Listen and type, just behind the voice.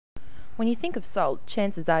When you think of salt,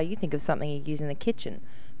 chances are you think of something you use in the kitchen,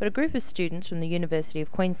 but a group of students from the University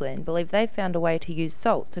of Queensland believe they've found a way to use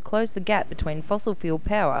salt to close the gap between fossil fuel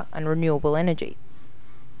power and renewable energy.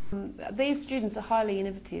 These students are highly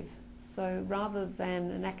innovative, so rather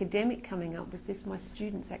than an academic coming up with this, my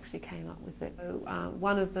students actually came up with it.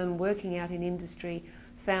 One of them, working out in industry,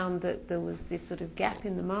 found that there was this sort of gap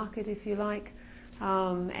in the market, if you like,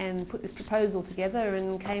 and put this proposal together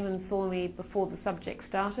and came and saw me before the subject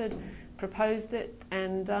started, proposed it,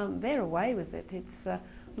 and they're away with it. It's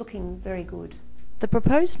looking very good. The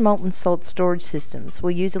proposed molten salt storage systems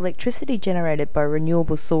will use electricity generated by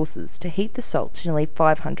renewable sources to heat the salt to nearly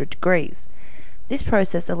 500 degrees. This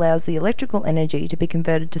process allows the electrical energy to be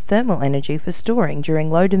converted to thermal energy for storing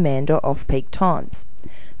during low demand or off-peak times.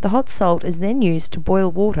 The hot salt is then used to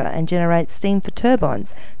boil water and generate steam for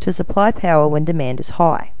turbines to supply power when demand is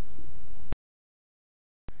high.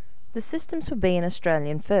 The systems will be an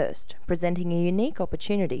Australian first, presenting a unique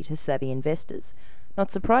opportunity to savvy investors. Not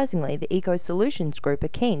surprisingly, the Eco Solutions Group are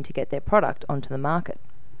keen to get their product onto the market.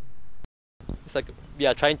 It's like we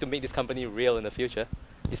are trying to make this company real in the future.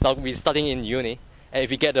 It's not we're studying in uni, and if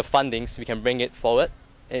we get the fundings, we can bring it forward.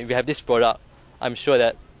 And if we have this product, I'm sure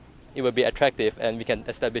that it will be attractive and we can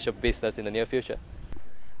establish a business in the near future.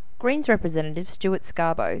 Greens representative Stuart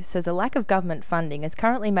Scarborough says a lack of government funding is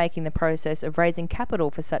currently making the process of raising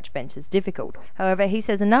capital for such ventures difficult. However, he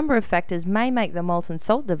says a number of factors may make the molten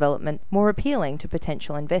salt development more appealing to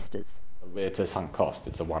potential investors. It's a sunk cost,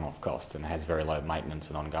 it's a one-off cost and has very low maintenance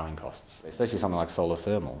and ongoing costs. Especially something like solar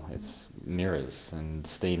thermal, it's mirrors and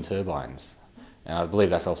steam turbines. And I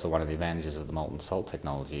believe that's also one of the advantages of the molten salt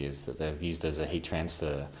technology, is that they've used as a heat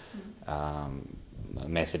transfer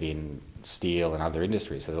method in steel and other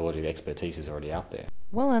industries, so the expertise is already out there.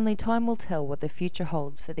 While only time will tell what the future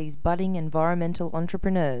holds for these budding environmental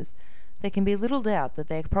entrepreneurs, there can be little doubt that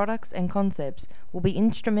their products and concepts will be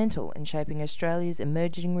instrumental in shaping Australia's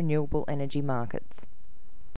emerging renewable energy markets.